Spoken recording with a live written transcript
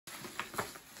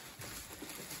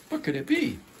What could it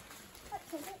be? What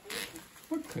could it be?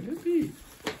 What could it be?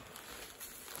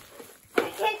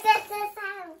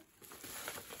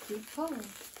 Keep pulling.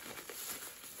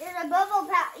 There's a bubble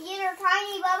patch. There's a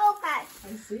tiny bubble patch. I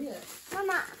see it.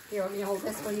 Mama. Here, want me to hold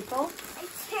this while you pull? I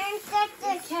can't get You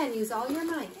this. can. Use all your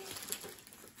might.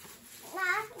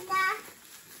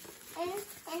 In.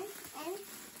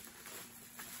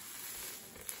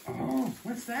 Oh,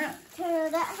 what's that?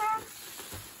 Turn that her.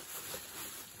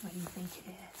 What do you think it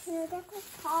is? Turn that the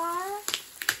car.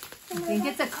 You think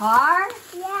it's a car?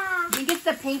 Yeah. You think it's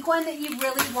the pink one that you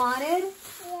really wanted?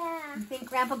 Yeah. You think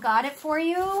Grandpa got it for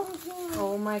you? Mm-hmm.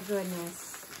 Oh my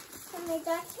goodness. Can we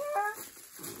touch her?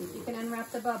 See if you can unwrap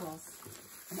the bubbles.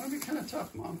 It might be kind of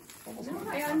tough, Mom. Bubbles No,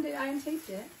 might be I tough. untaped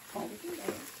it. Oh.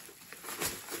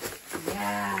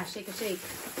 Yeah, shake a shake.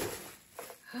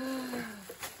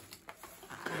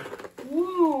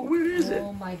 Whoa, what is it?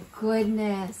 Oh my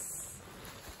goodness.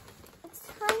 It's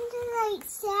kind of like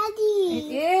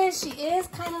Sadie. It is. She is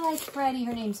kind of like Freddie.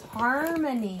 Her name's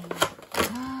Harmony. Let's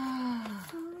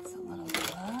a little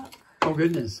look. Oh,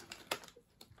 goodness.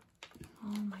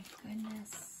 Oh my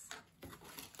goodness.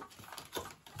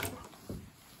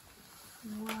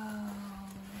 Whoa.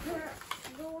 Her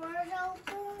door's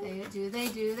open. Do they?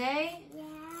 Yeah. On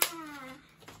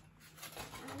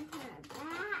her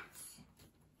back.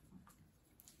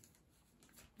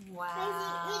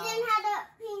 Wow. We didn't have a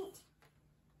pink.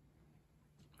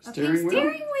 A Steering pink wheel?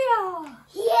 steering wheel.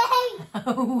 Yay!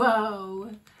 Whoa.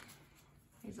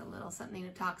 Here's a little something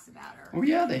that talks about her. Oh,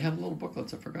 yeah, they have little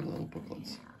booklets. I forgot little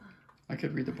booklets. I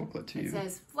could read the booklet to you. It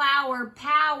says flower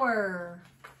power.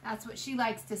 That's what she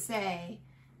likes to say.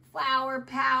 Flower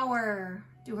power.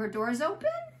 Do her doors open?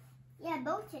 Yeah,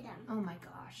 both of them. Oh my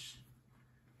gosh.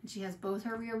 And she has both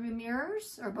her rear view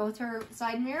mirrors or both her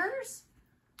side mirrors?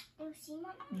 You see,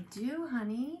 Mama? You do,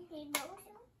 honey. They both.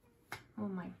 Oh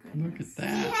my goodness. Look at She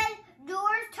that. has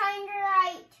doors turned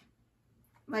right.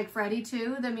 Like Freddie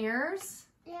too, the mirrors?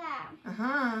 Yeah.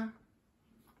 Uh-huh.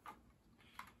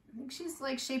 I think she's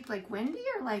like shaped like Wendy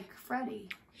or like Freddie.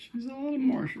 She's a little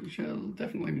more, she's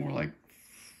definitely more like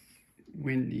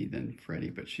Wendy than Freddie,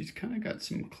 but she's kind of got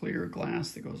some clear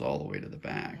glass that goes all the way to the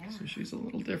back. Yeah. So she's a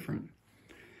little different.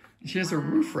 She has a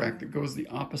roof rack that goes the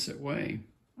opposite way.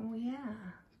 Oh yeah.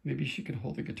 Maybe she could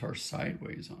hold the guitar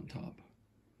sideways on top.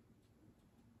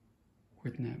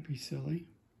 Wouldn't that be silly?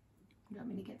 You want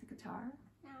me to get the guitar?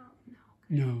 No.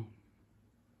 No. No.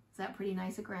 Is that pretty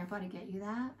nice of Grandpa to get you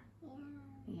that? Yeah.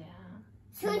 Yeah.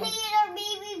 So they get a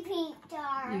baby pink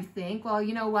car. You think? Well,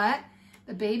 you know what?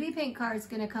 The baby pink card is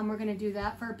going to come. We're going to do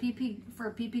that for a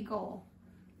PP goal.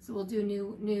 So we'll do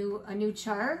a new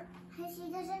chart. Because she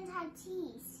doesn't have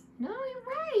teeth. No, you're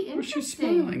right. Oh, she's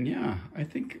Interesting. smiling, yeah. I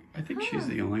think she's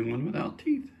the only one without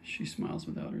teeth. She smiles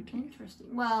without her teeth.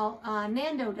 Interesting. Well,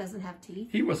 Nando doesn't have teeth.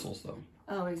 He whistles, though.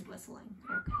 Oh, he's whistling.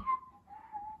 Okay.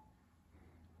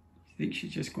 You think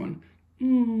she's just going,